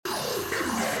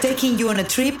taking you on a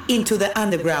trip into the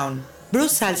underground.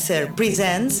 Bruce Zalcer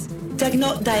presents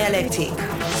Techno Dialectic.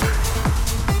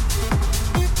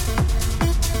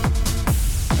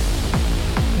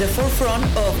 The forefront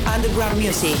of underground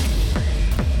music.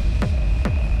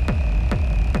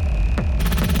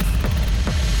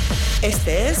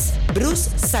 Este es Bruce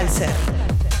Zalcer.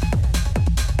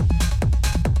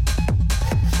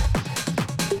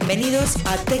 Bienvenidos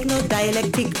a Techno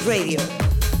Dialectic Radio.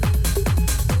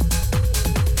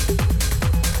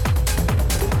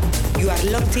 You are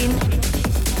locked in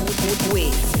with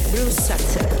Bruce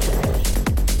Zalcer.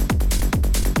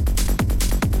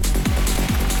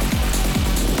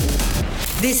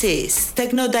 This is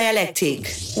Techno Dialectic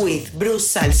with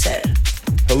Bruce Zalcer.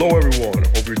 Hello everyone,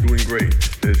 hope you're doing great.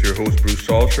 This is your host Bruce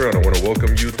Zalcer and I want to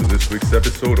welcome you to this week's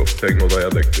episode of Techno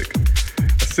Dialectic,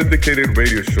 a syndicated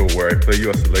radio show where I play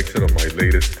you a selection of my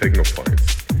latest techno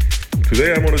finds.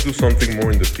 Today I want to do something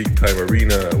more in the peak time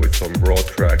arena with some raw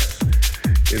tracks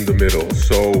in the middle,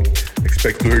 so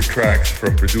expect to hear tracks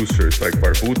from producers like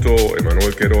Barbuto,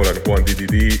 Emanuel Querol and Juan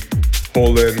DDD,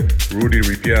 Hollen, Rudy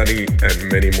Ripani,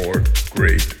 and many more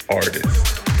great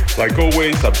artists. Like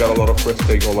always, I've got a lot of fresh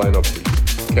techno lineup for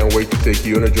you. Can't wait to take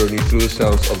you on a journey through the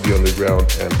sounds of the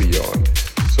underground and beyond.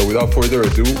 So without further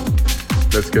ado,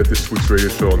 let's get this week's radio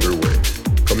show underway.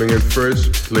 Coming in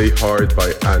first, Play Hard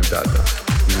by Andata.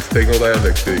 This is Techno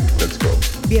Dialectic, let's go.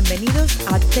 Bienvenidos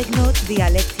a Techno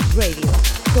Dialectic Radio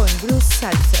con Bruce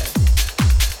Zalcer.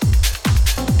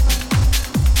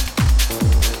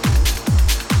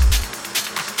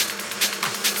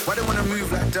 Why they wanna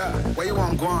move like that? Why you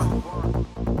want guan?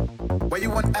 Why you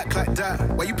want act like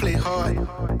that? Why you play hard?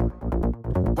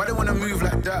 Why they wanna move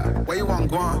like that? Why you want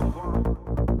guan?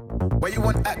 Why you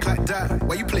want act like that?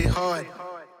 Why you play hard?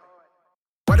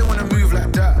 Why they wanna move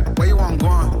like that? Why you want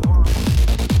guan?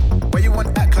 Why you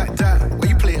want act like that? Why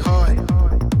you play hard?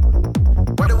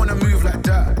 Why they wanna move like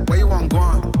that? Why you want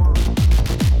guan?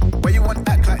 Why you want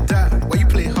act like that? Why you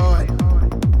play hard?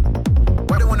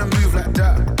 Why they wanna move like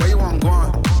that? Why you want guan?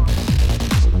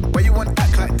 Why you want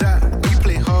act like that? Why you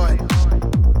play hard?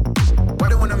 Why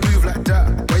they wanna move like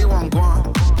that? Why you want guan?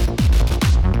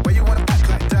 Why you wanna act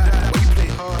like that? Why you play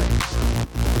hard? Why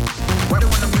they wanna move like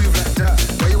that?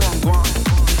 Why you want guan?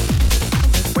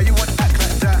 Why you want act like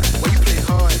that? Why you play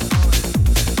hard?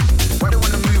 Why they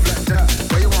wanna move like that?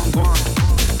 Why you want guan?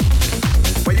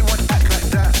 Why you want act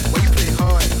like that? Why you play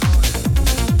hard?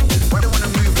 Why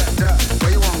they wanna move like that? Why you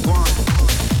want guan?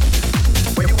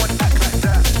 Why you want act like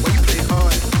that? Why you play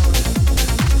hard?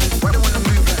 Why they wanna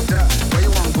move like that? Why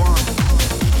you want guan?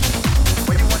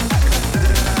 Why you want act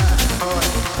like that? Hard.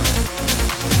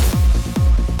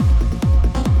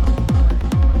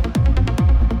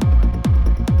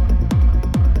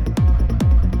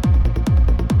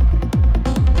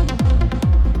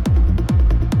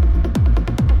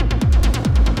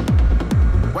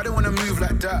 Why they wanna move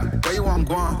like that? Why you want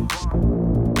guan?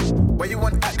 Why you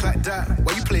want act like that?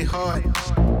 Why you play hard?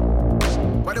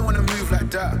 Why they wanna move like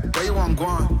that? Why you want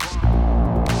guan?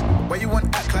 Why you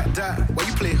want act like that? Why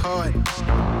you play hard?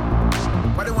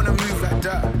 Why they wanna move like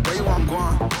that? Why you want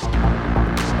guan?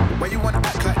 Why you want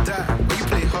act like that? Why you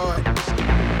play hard?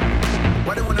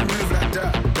 Why they wanna move like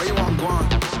that? Why you want guan?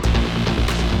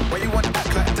 Why you want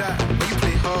act like that? Why you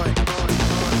play hard?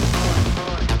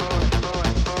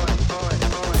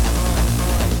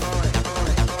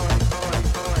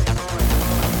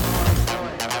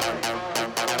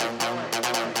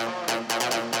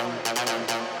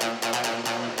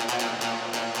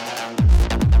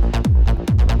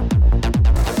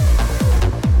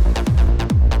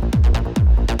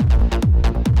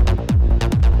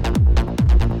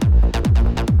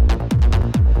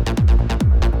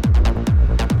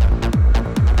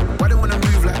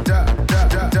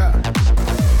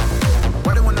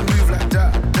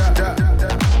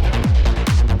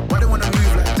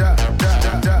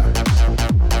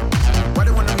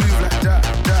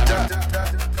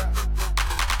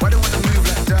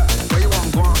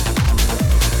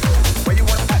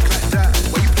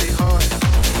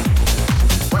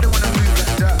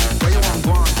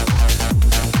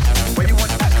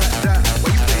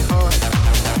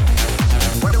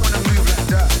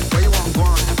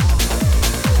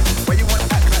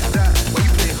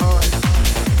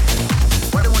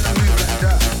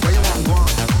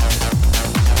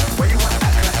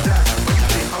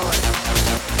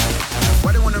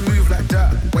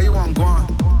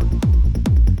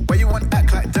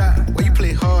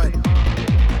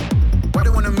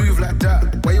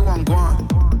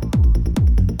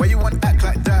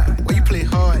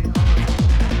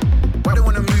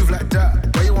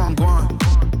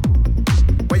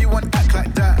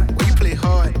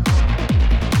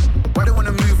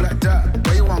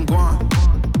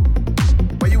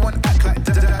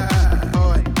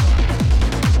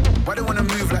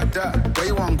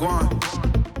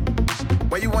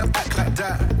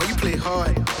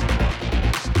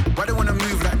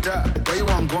 like that? Where you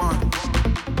want gone?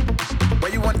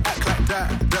 Where you want act like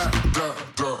that?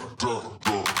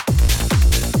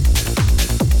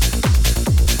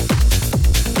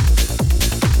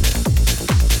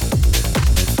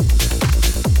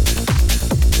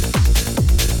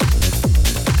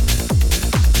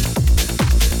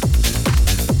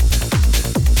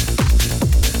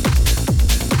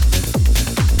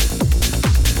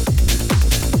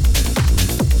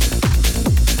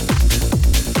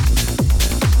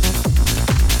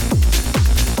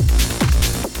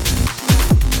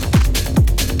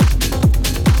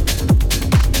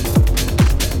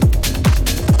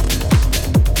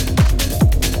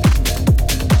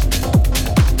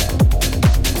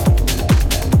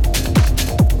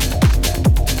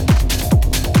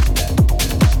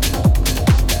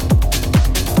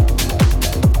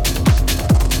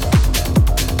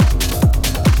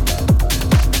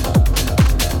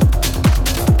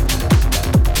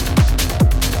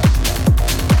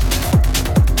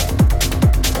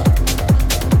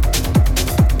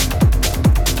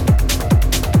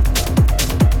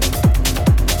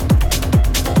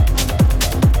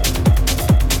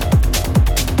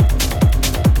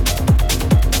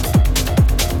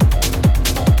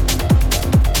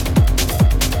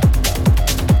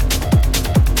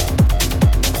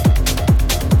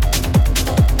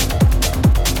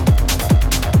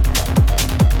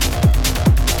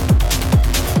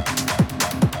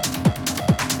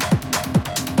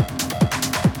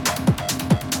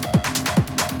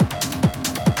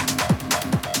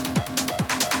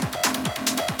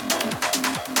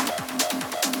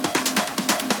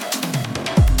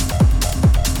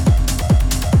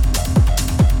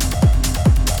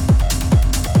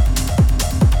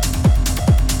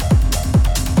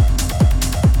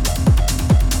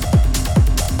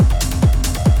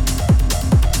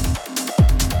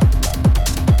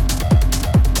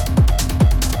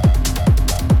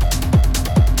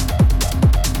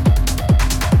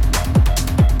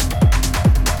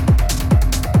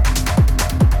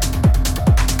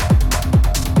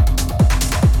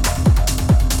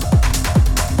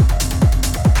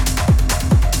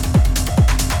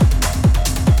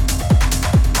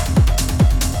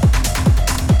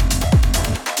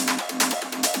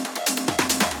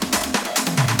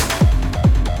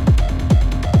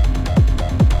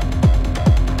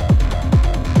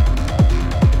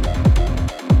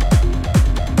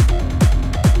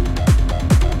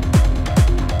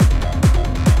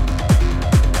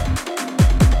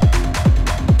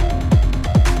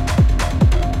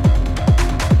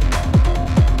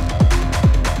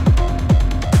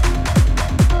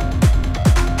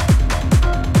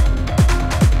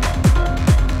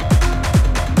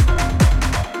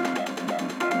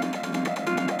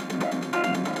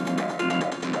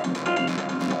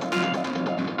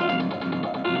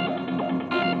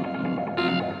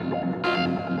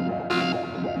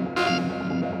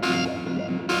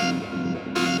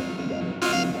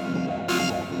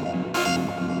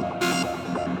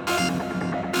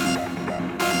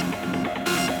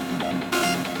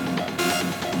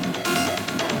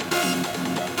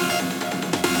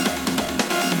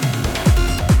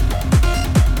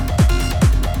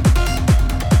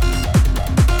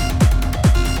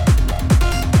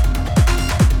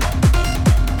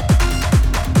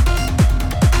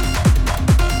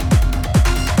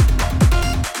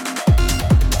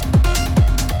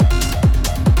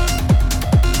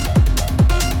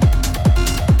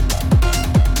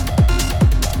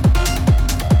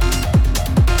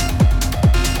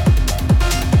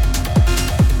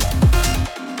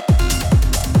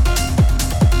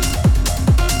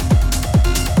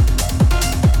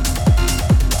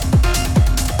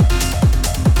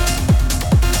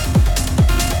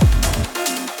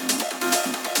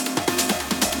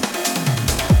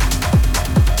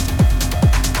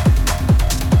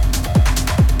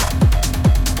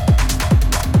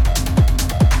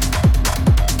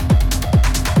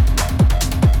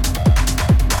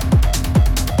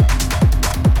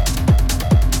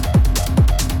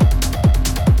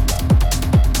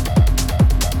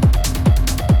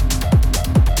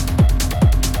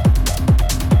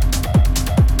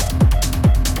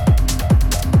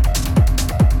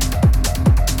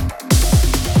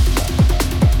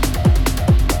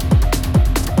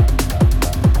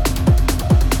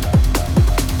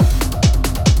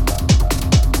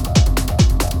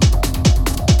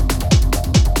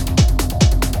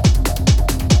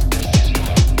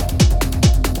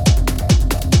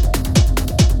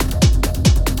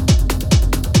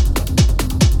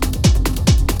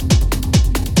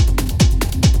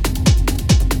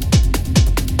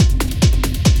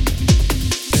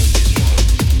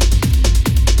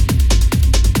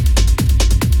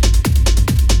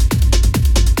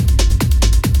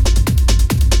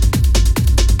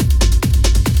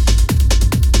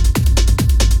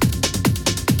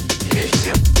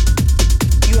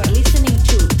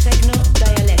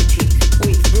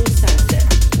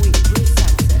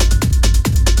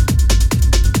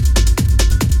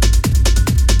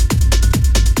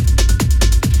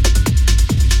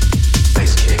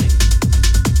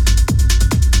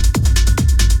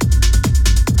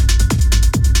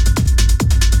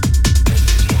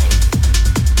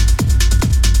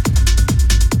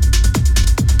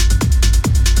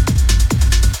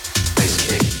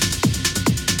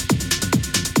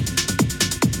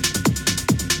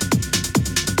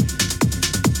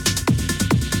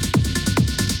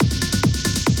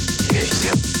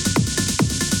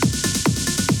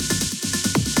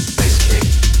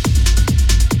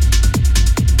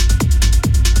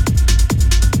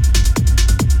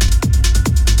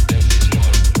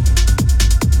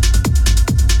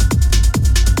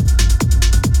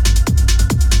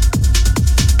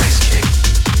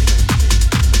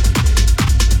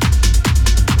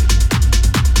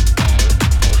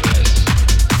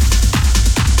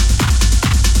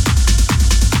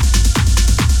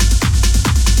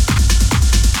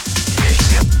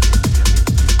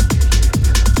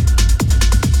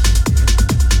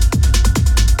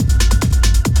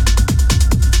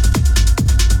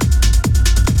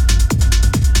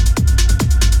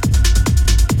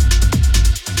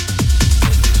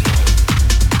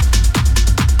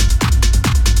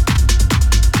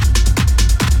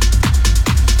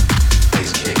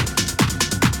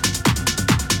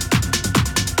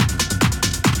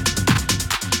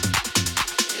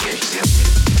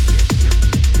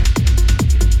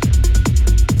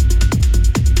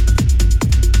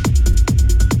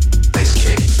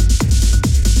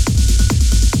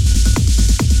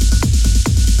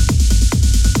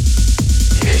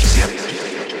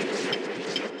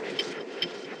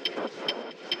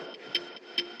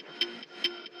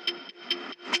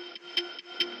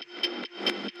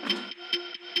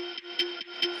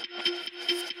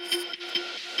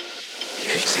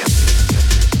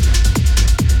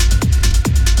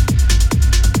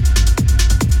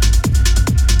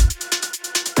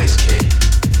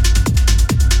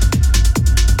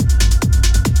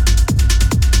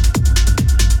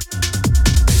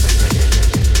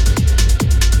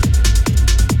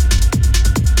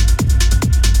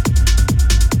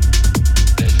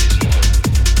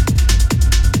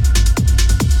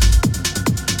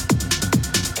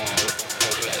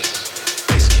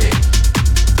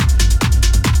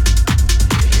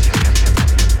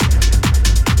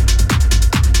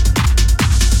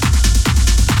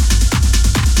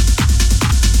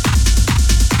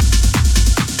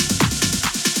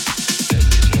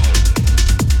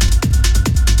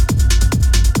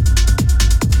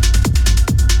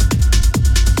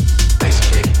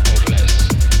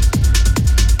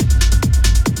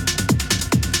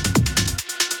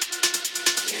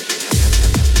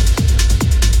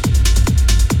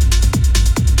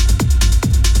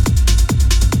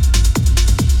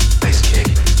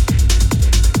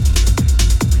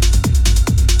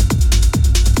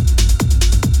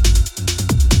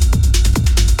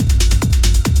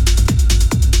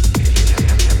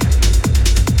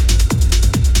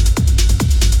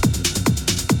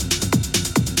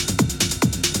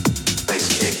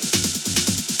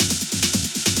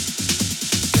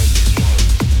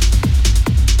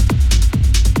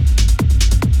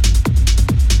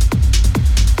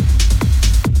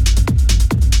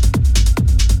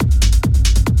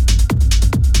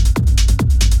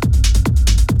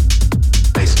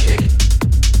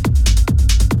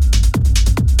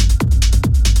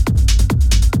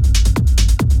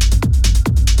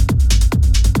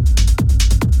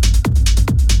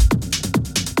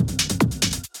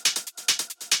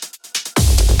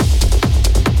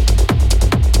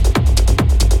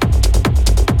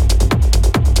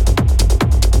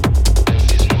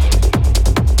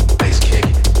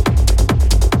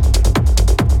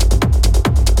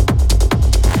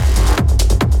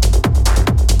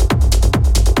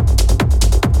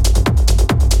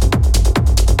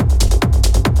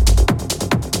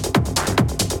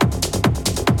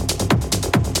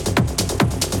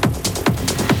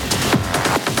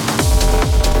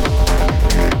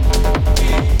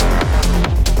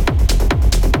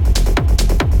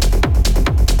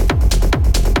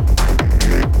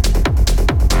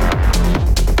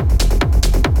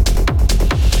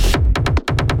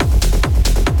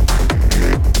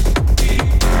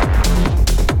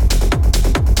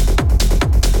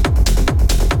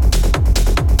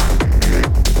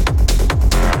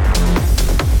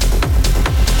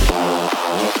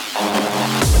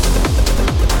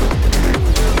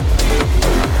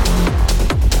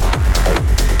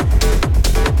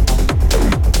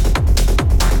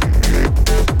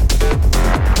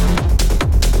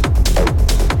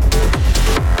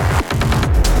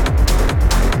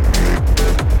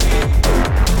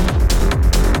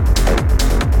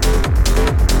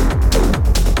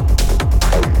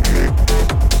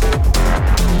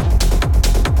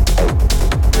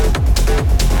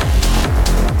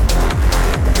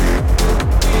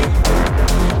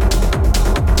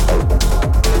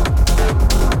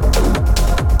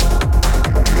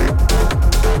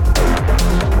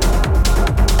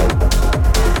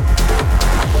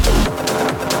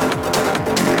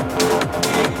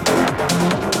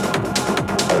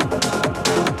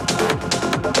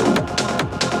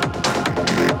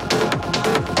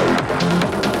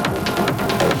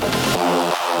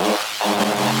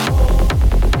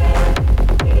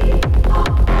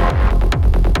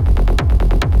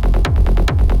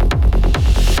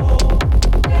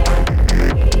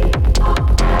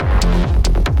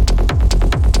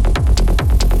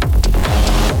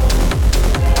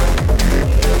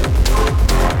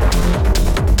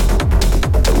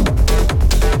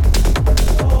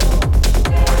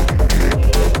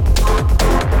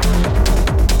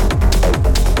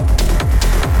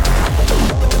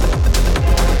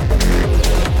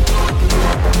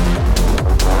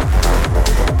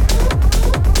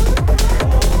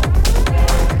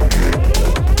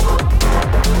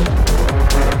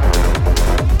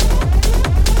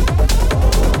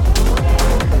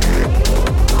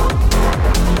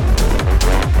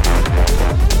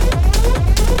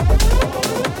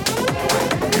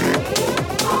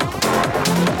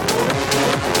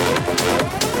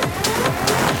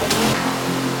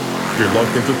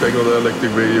 locked into Techno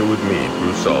Dialectic Radio with me,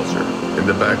 Bruce Zalcer. In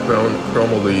the background,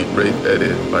 Chromoly, Rave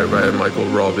Edit by Riot, Michael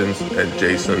Robbins, and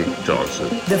Jayson Johnson.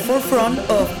 The forefront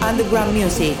of underground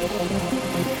music.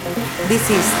 This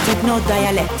is Techno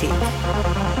Dialectic.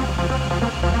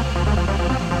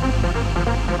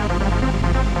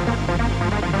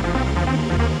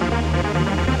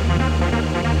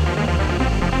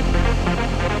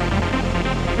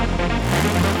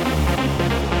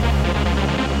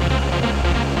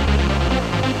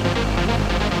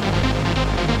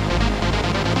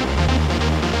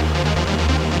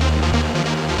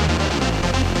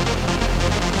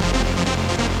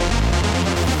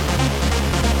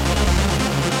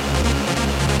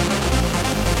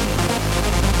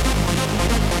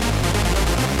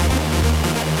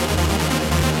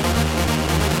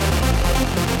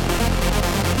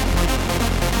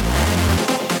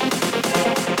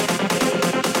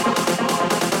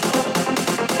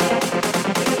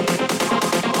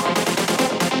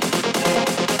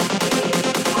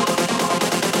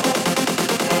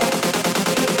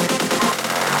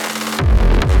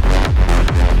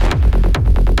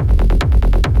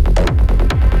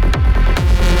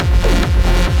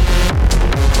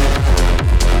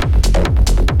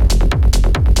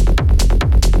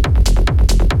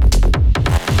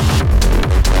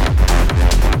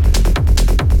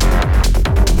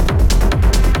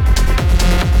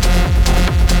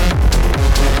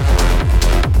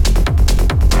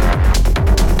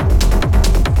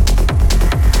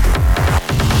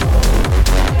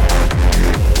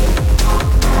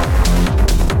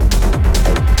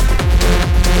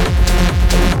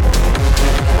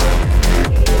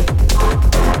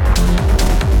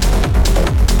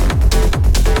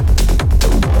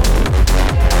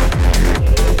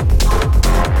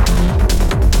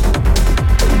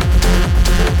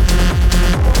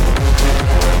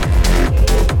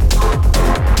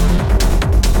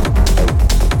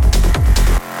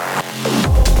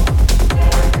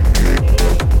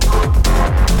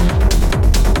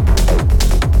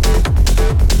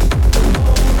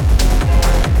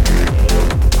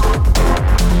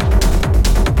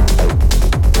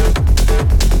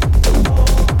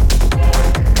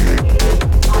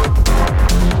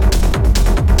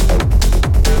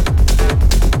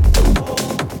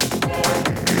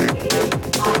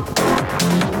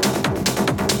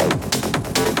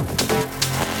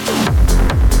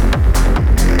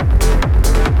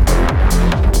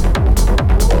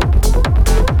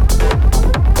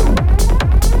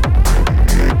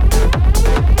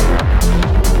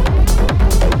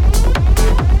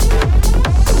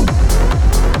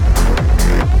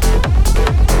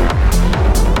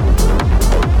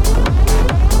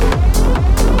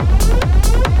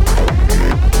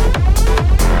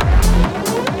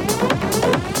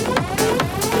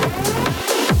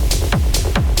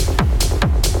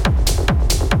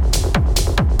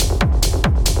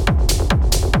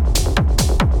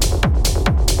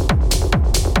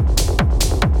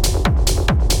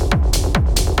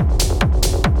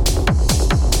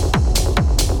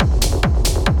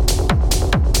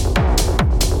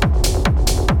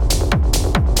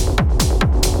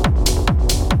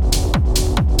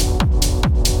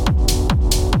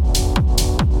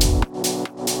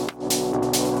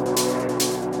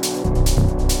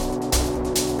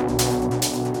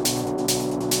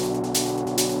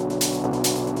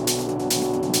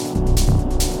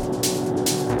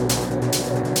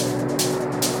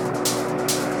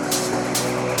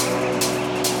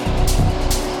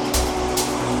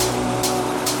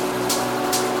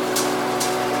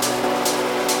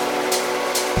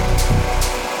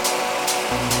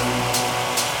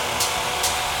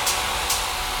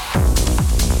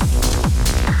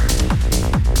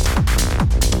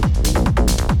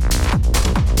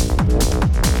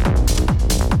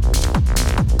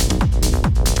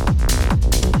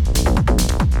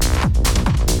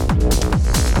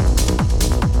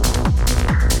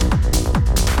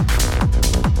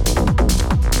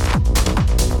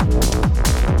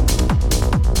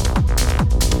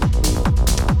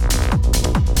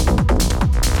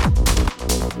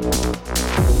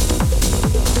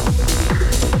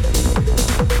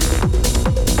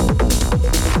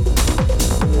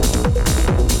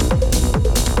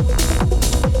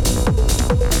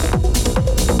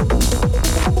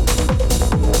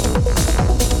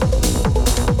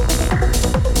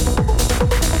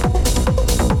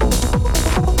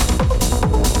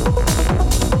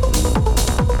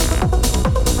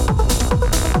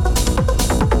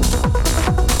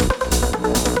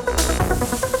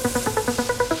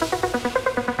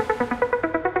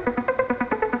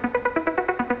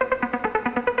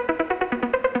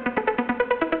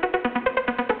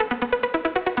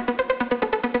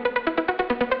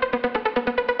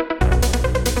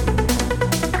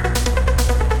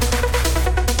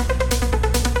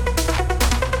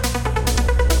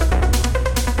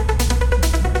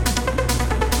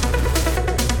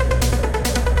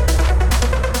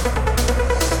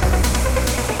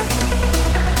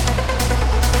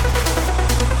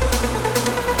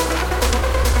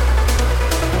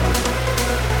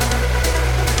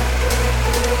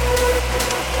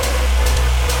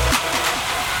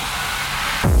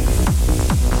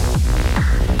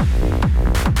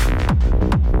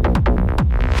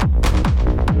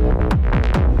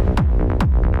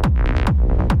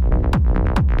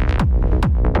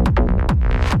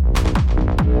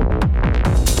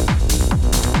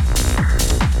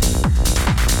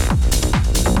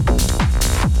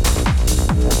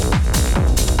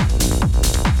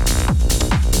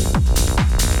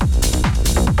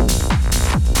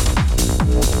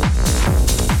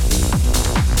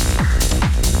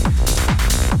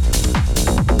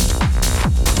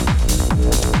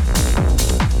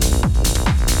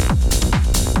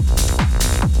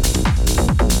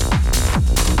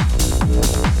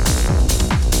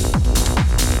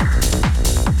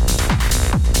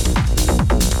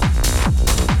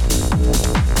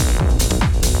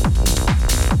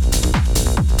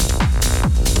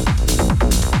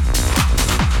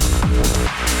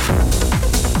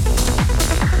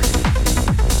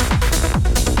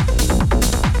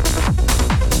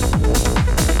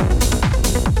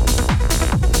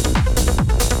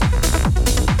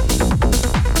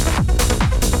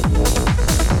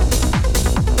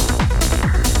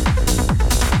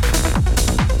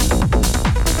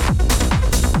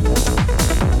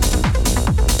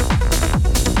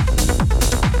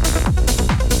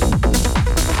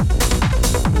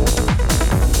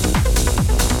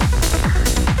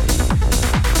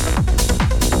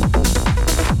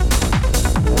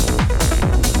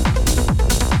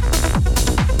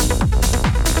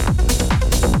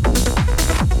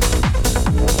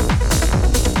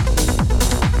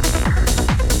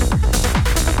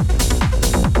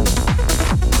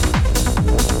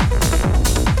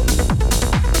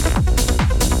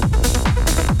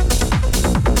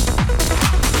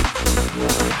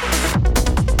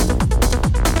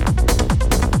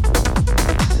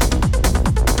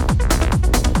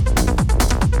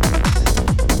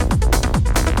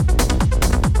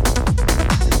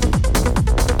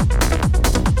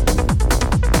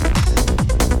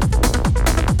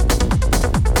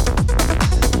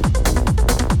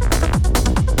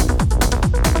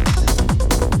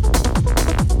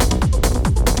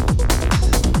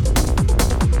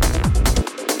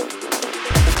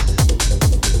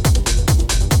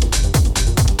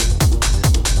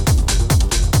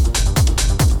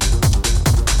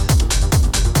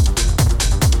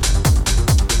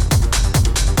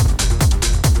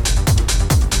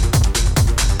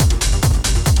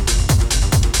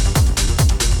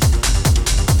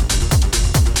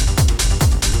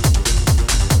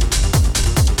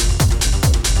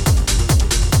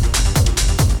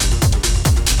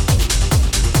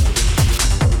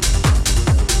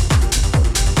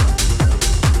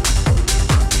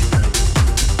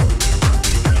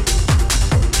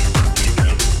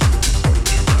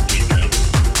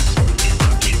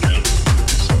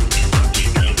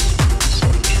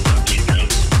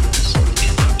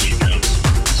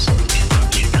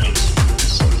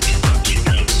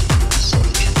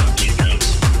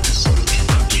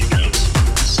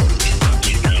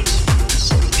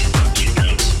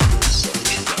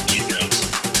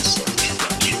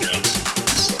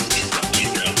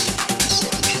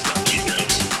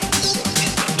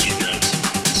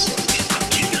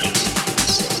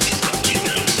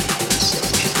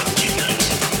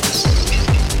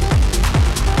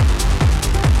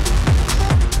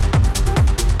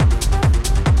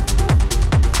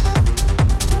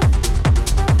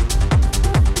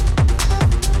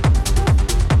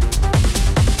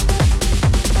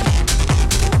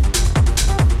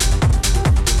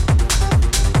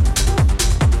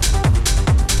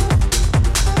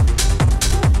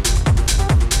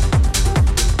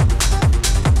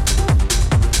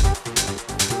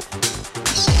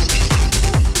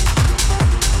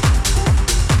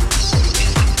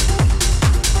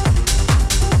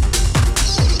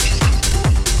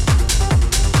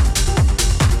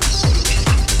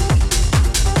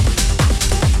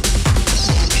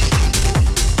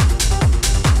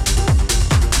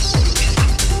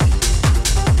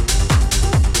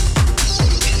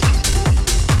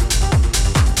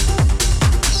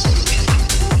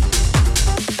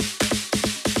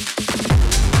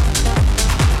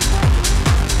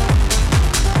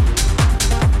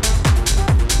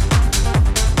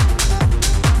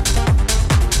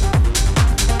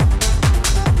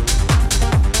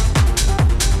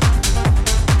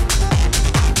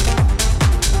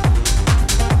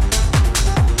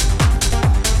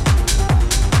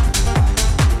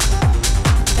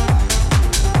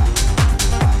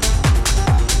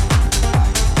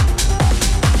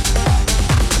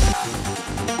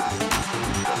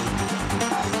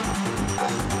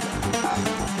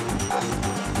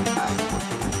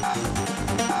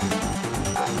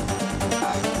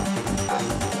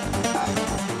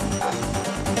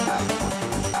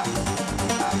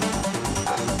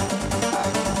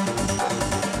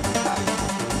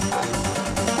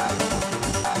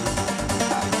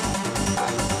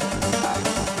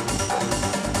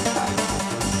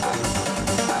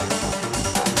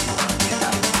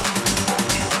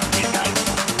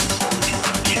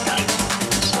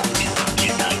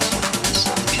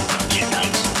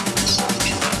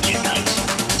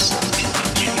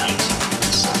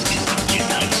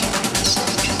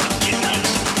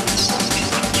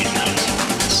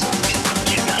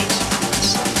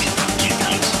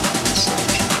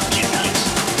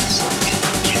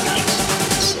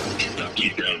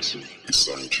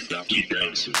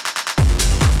 Zalcer.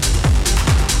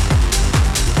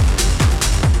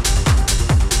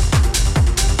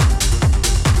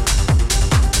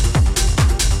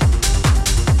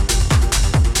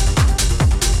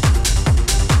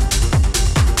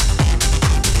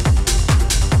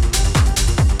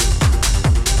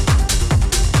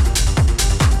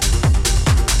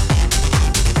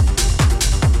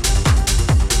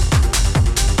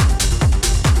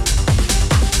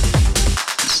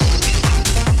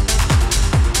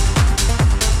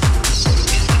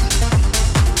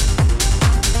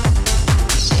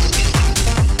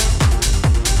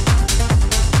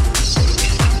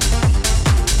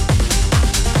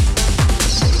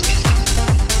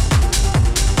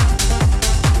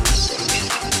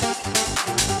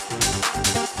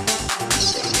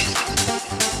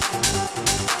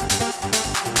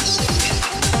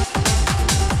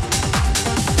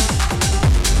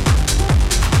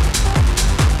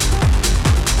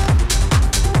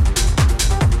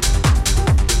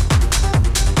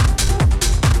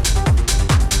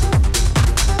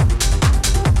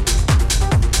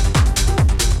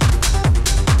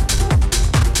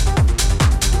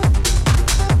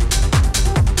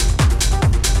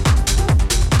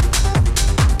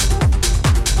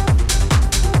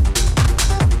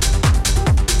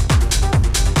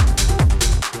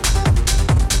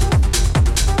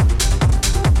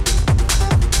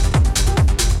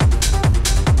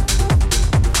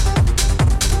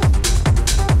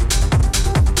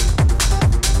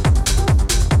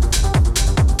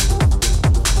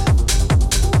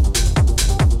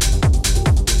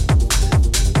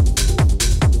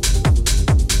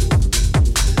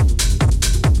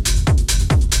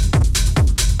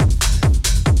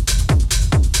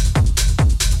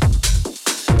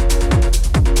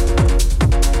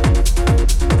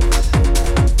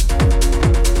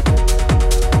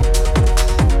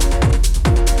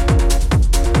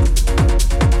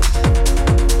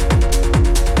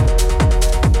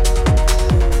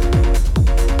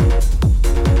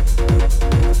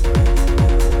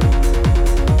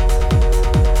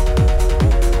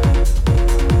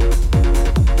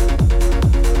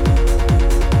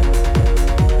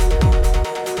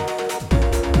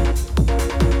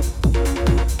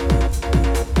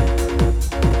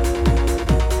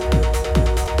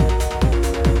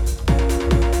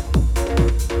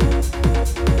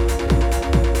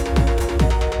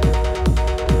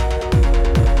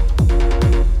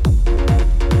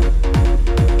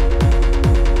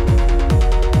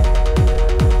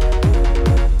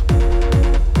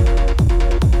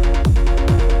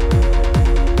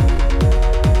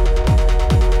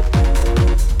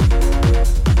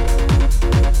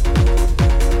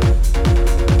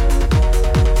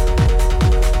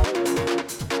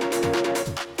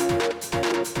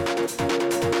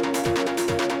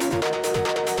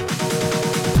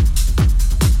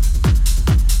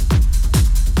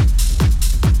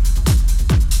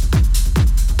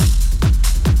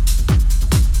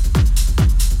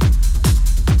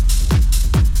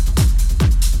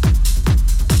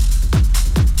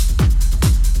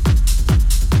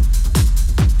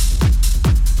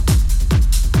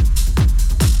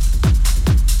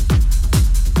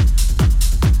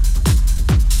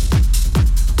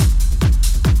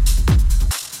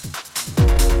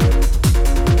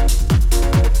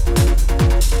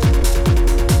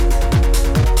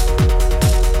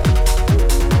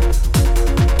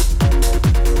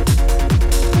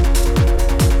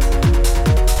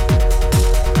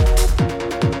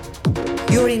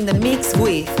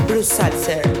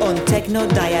 Zalcer on Techno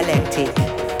Dialectic.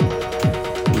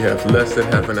 We have less than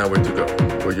half an hour to go.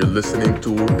 What you're listening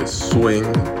to is Swing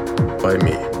by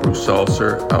me, Bruce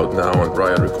Zalcer, out now on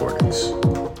Riot Recordings.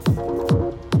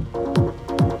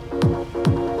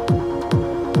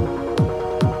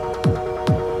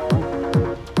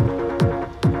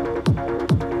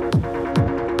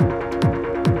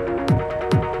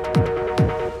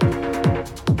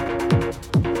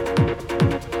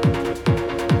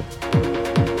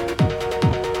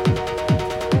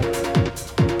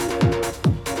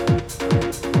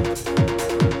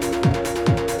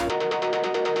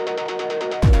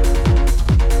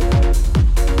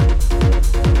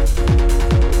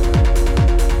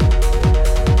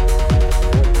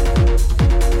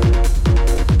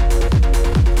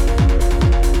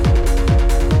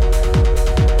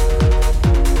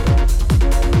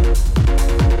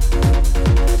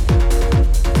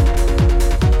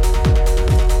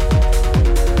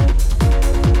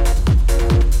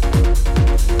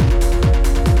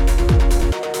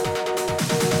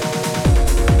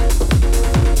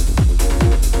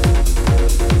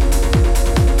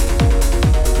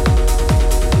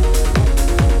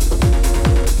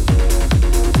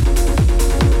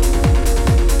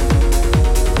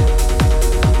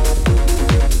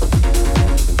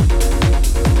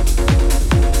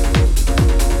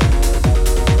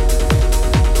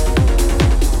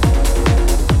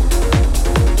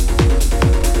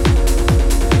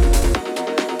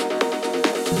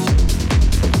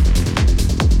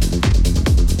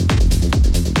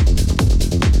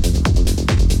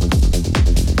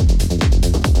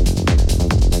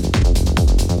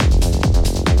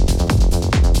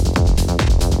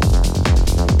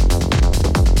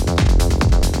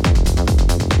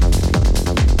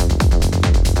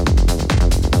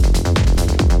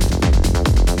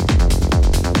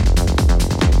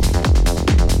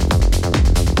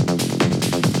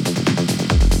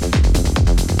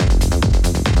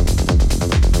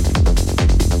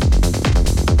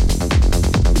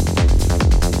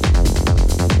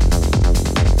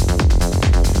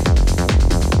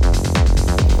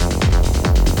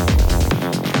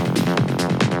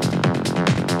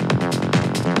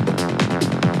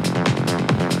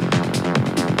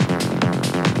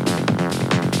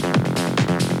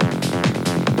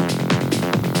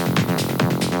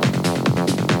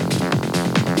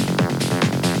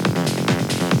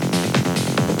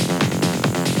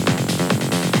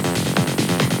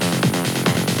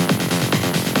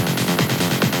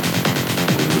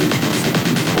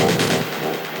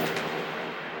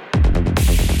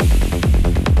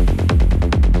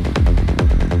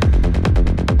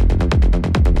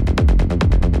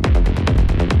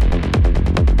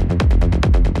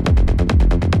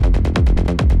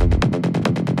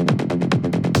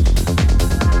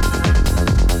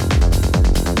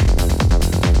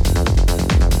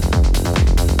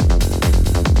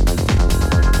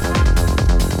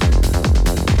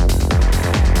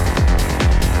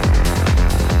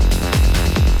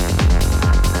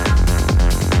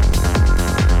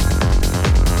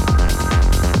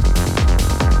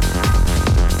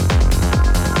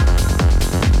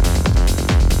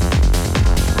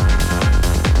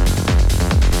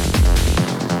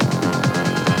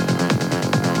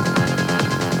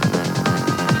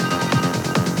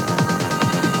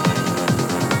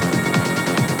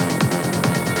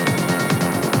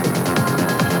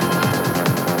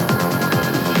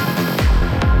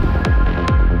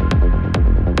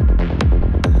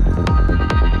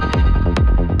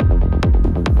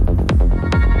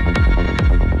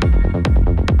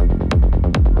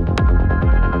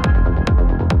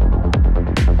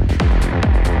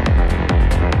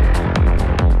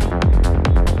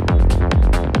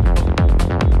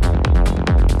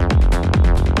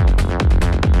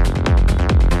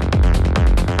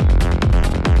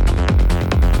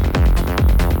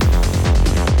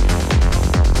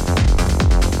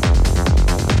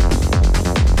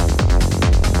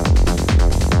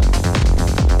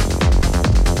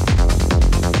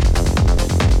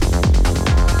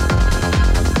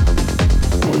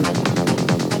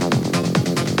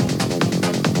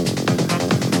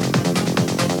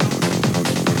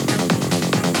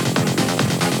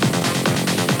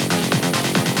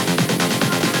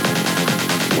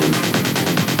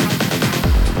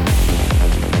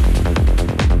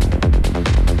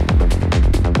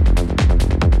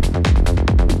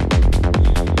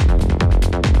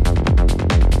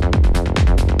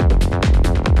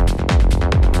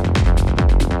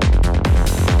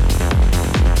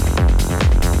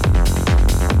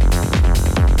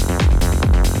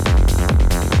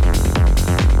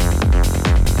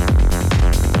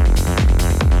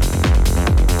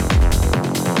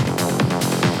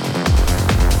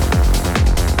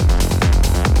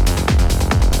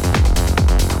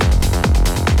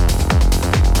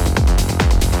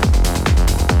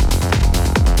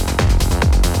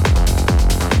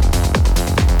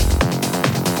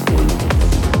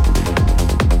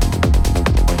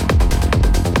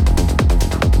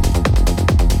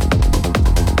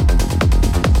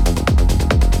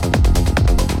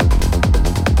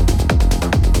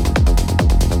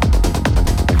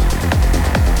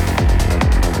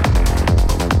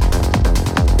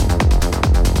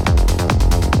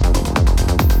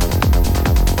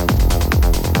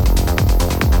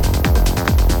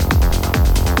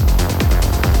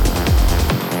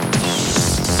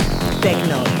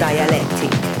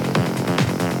 Dialectic.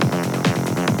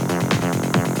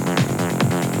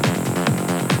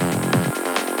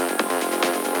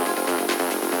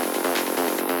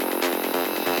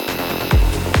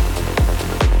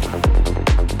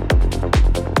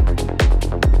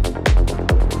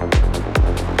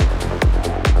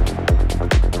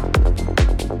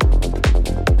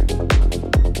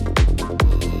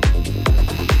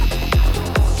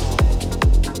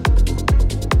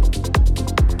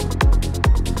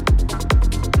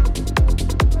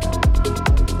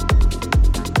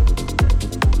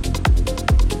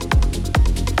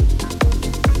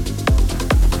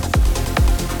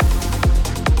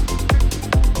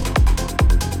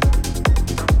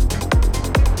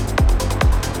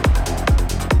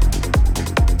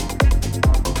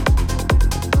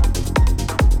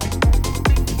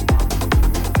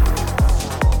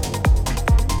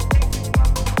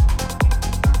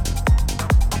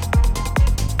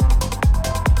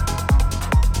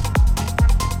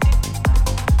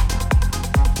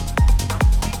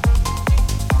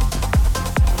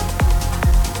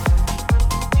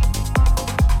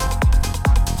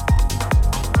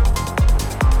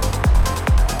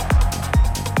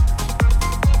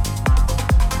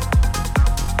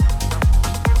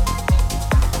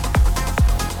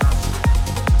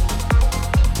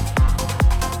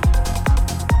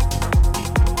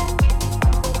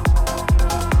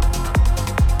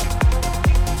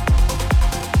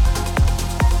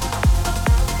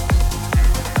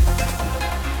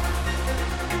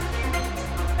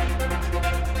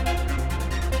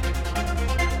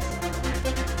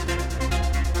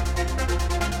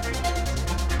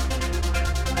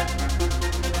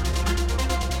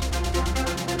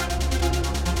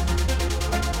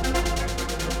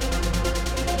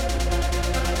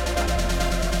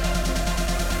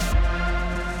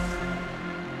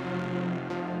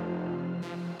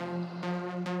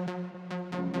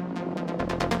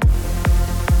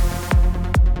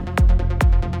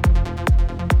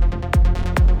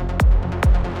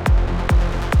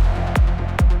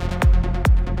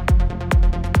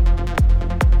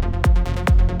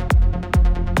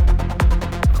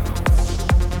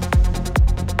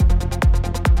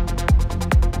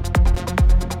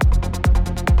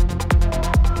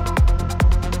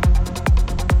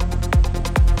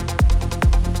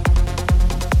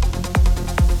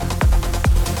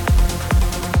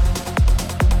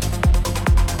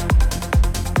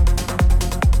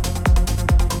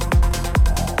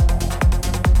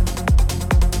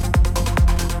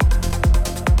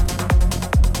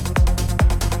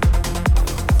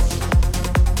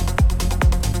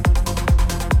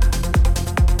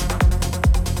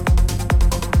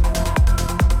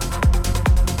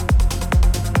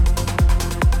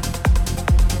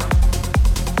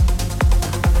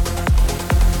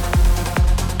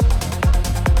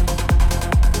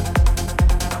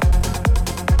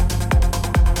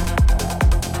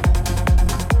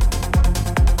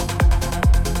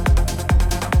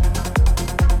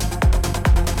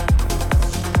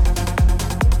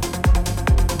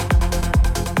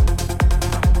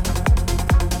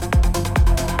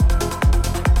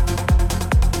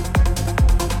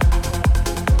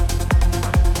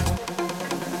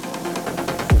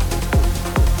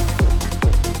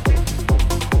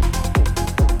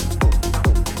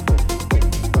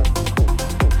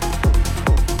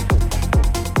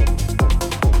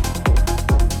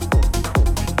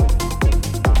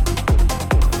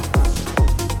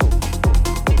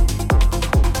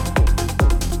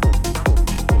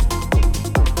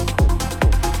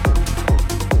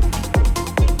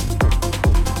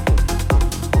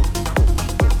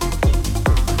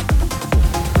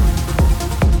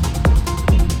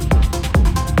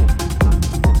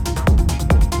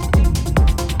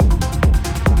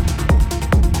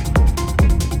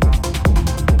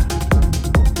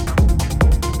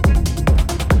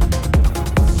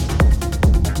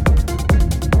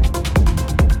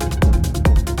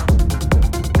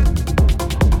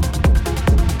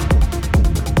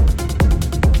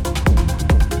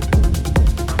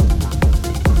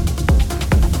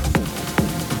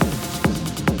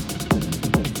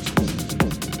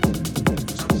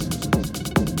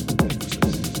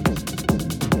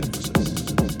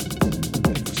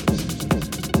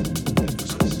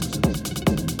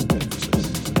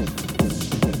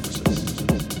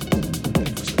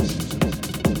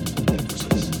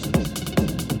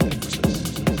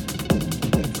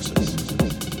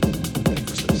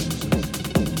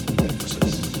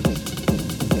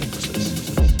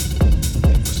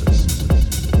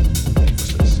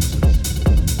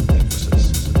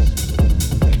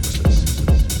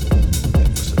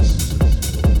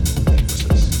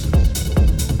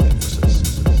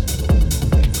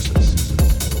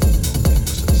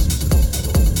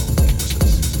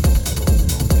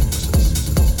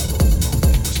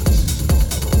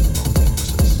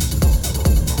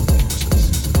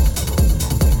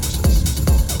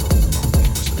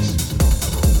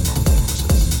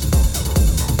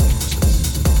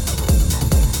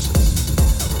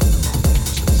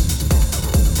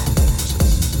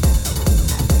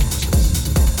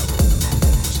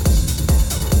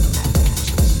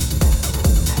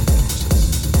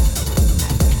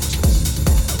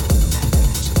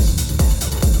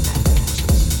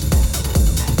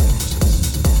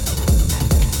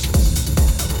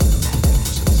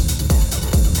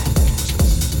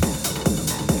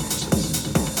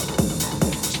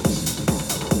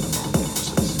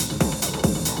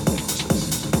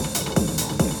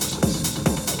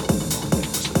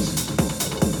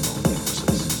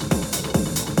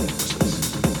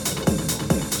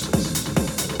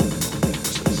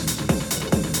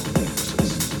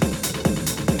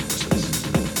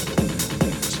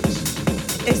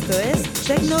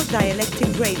 Techno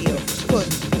Dialectic Radio con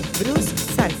Bruce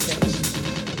Zalcer.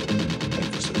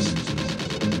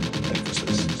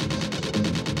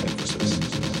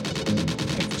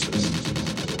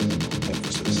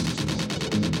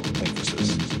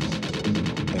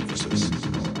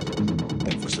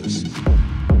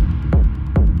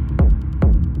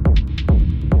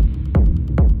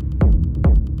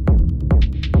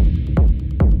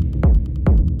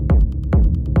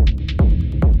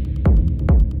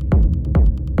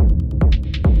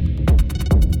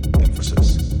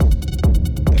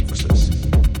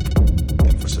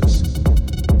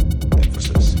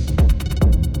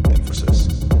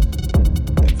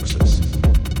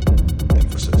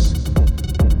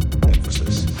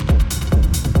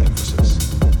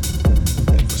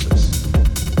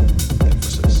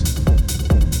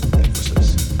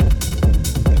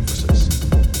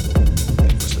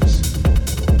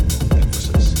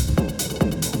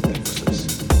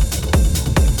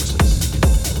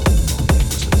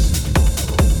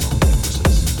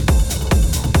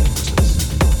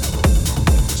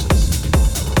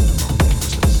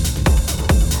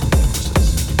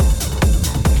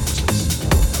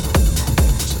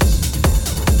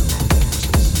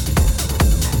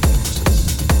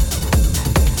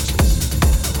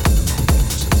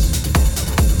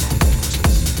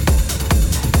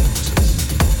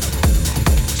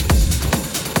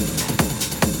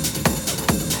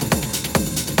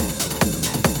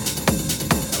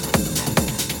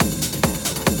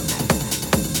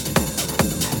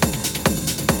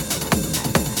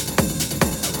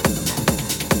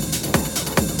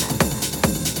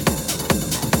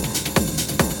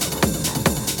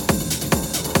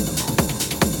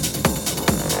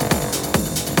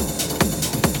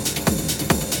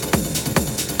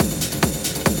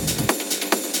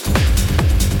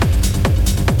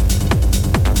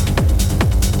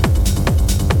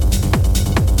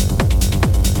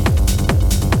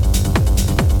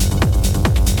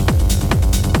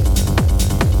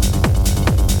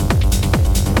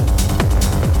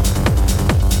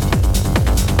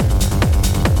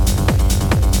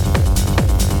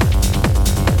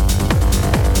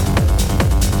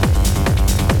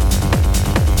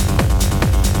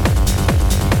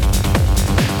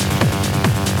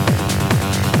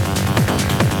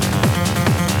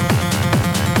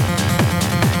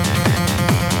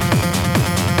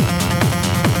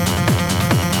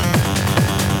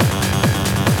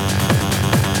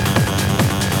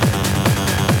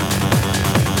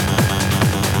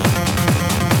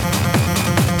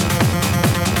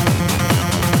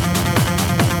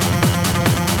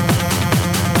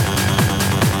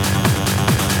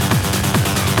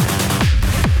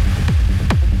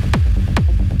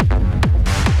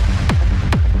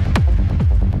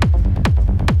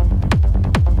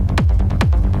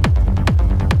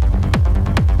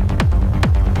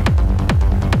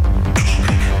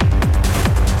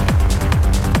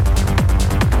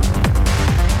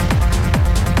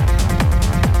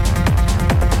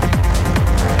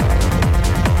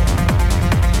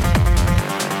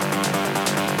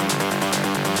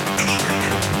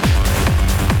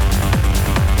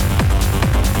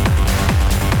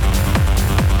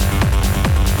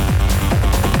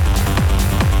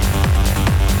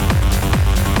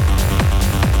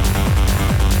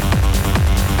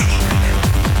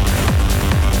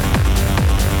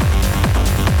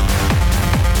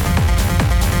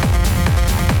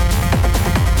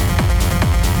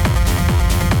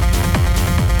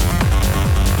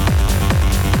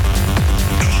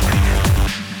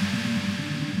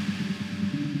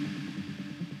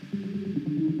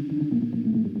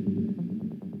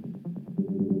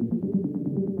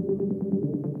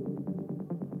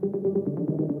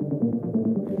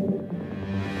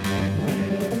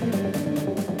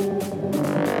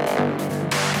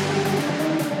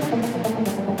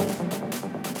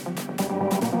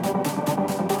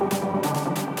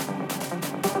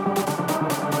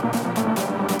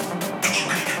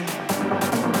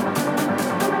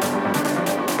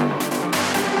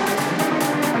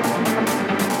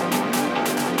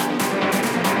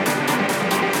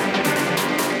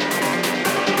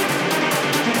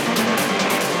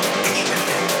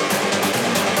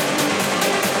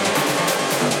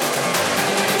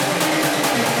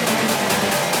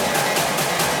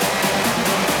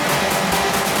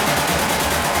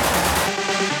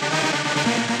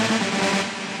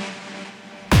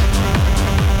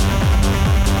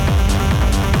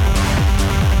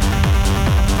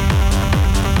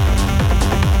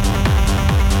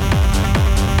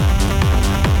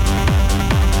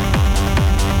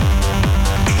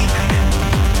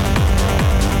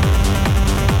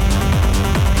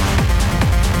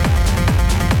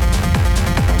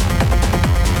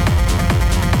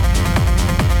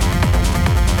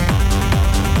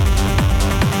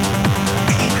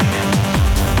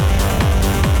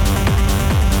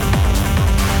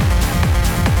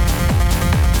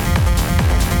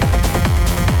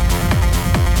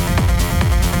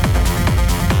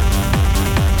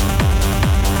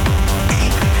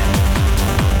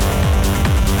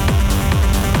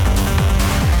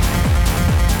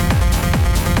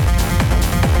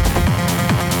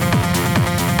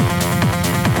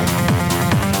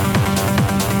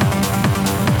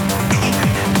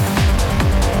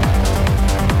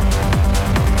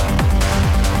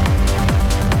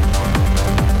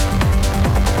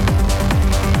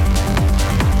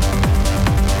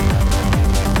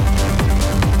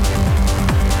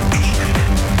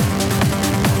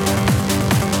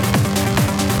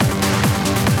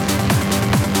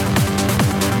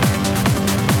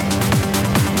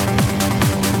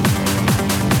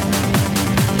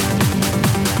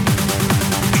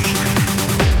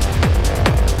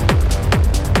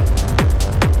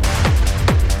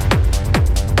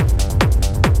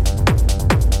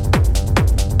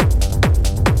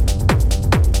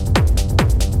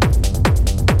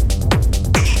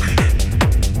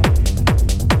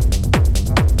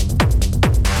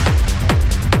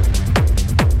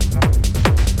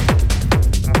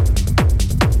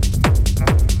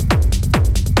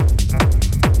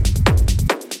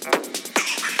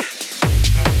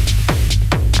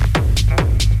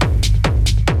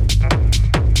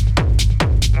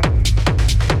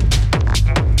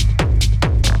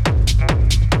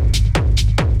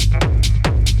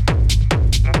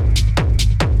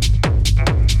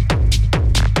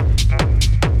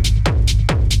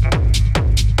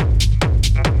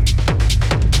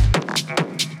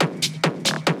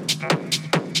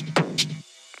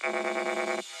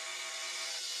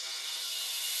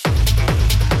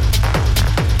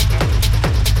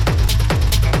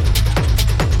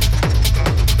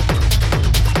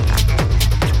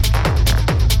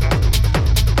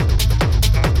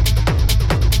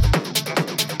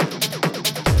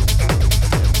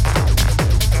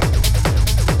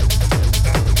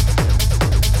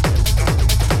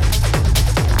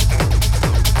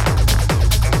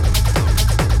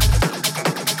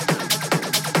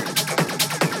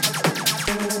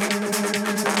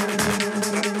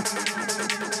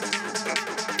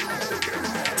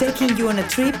 taking you on a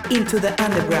trip into the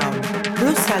underground.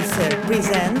 Bruce Zalcer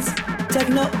presents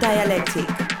Techno Dialectic.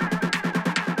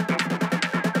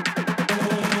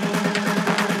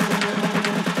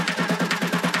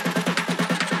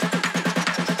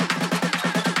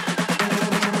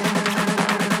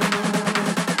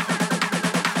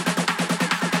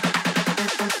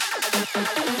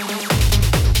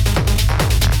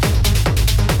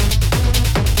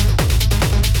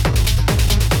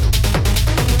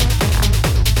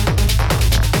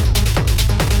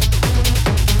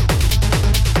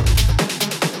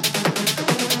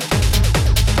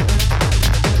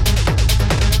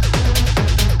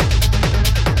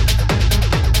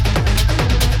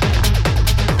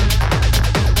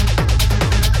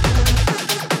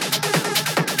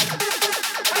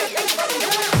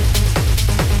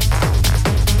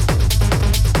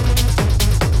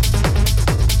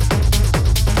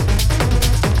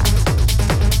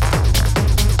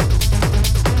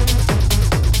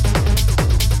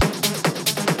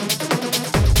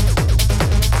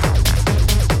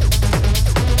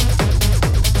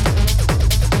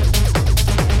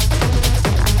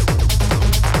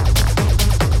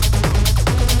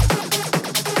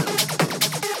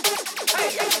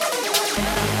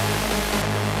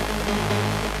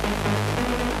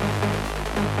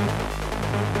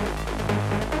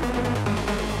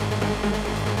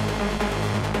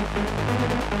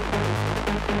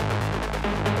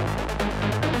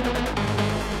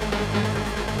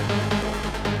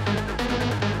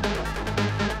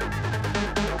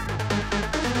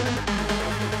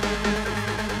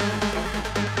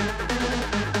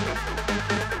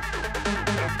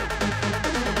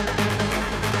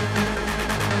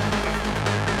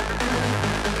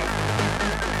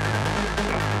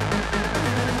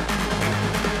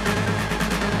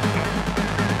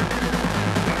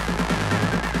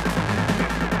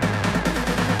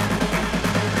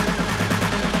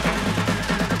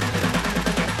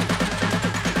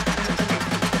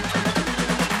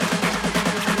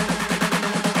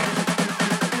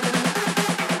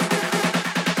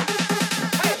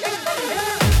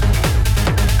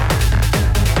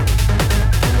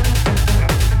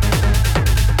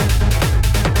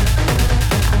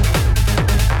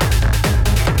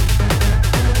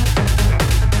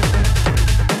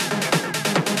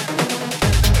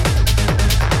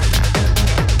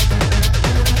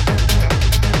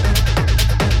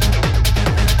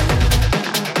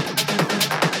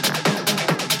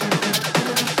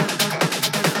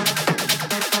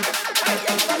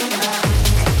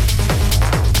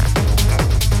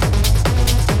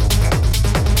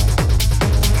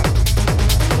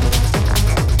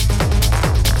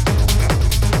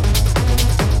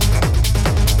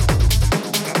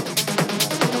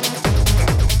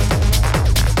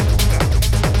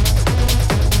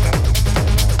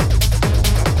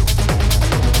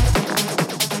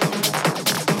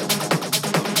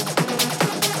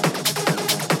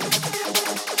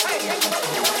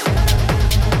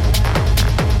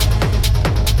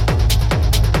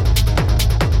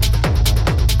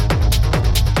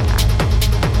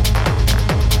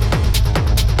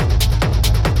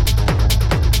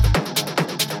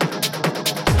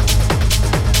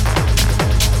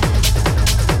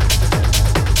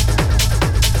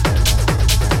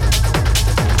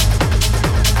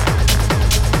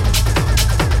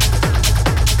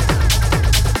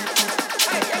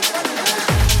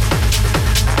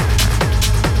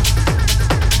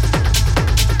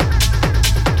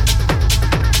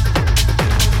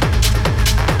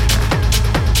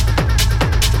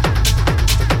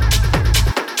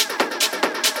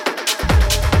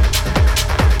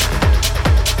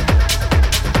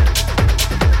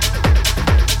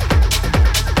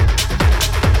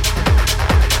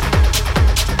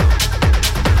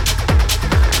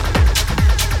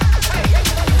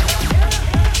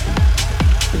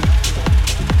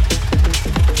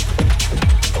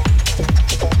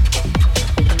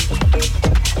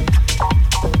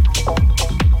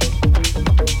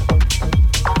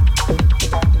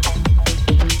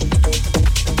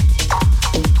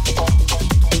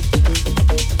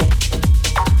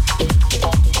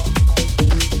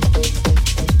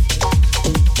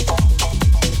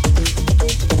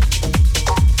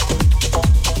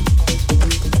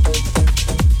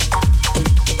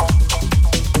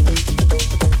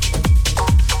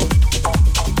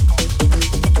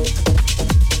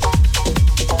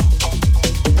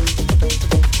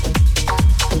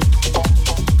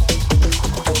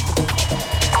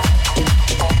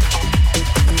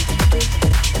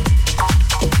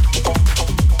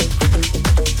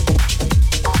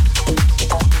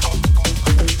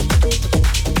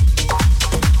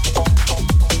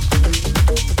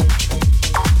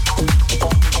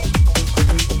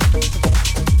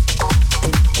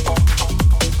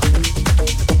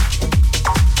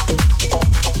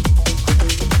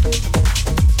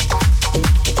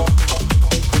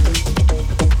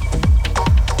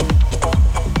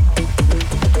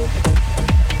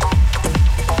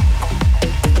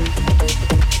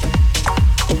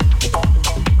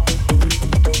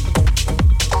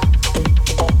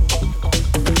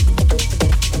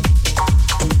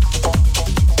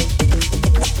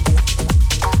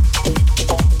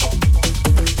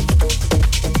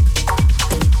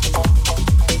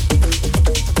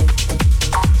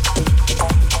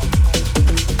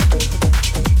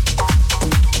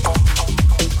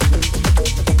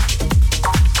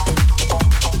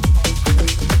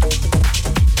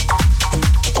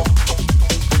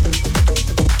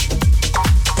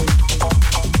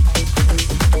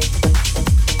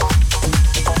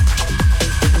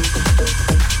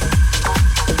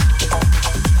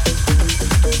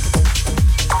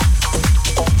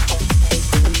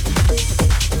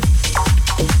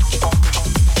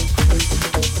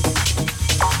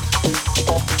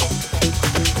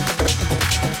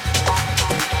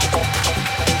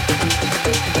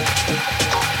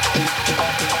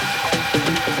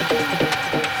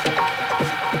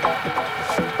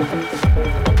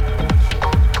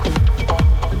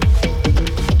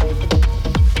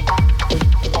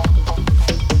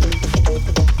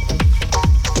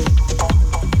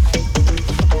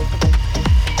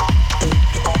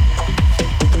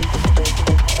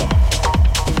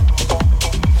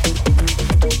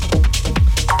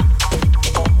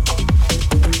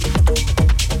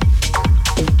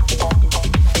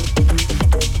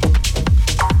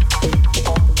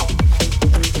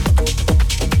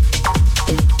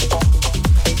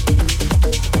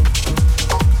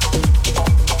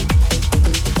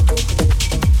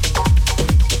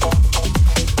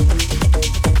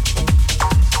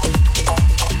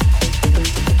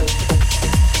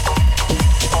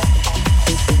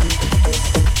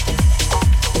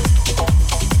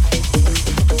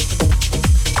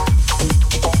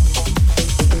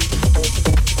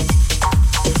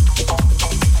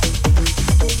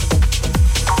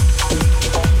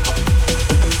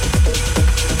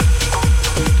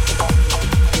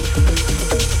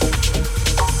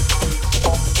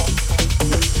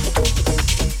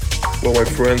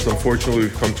 friends, unfortunately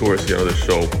we've come towards the end of the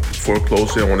show. Before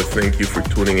closing, I want to thank you for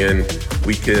tuning in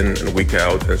week in and week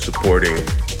out and supporting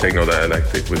Techno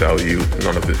Dialectic. Without you,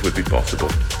 none of this would be possible.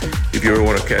 If you ever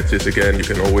want to catch this again, you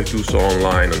can always do so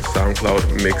online on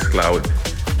SoundCloud, Mixcloud,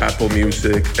 Apple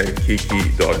Music, and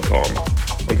Kiki.com.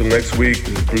 Until next week,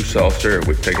 this is Bruce Zalcer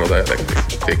with Techno Dialectic.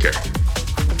 Take care.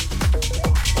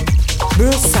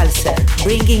 Bruce Zalcer,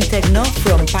 bringing techno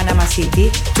from Panama City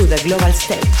to the global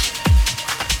stage.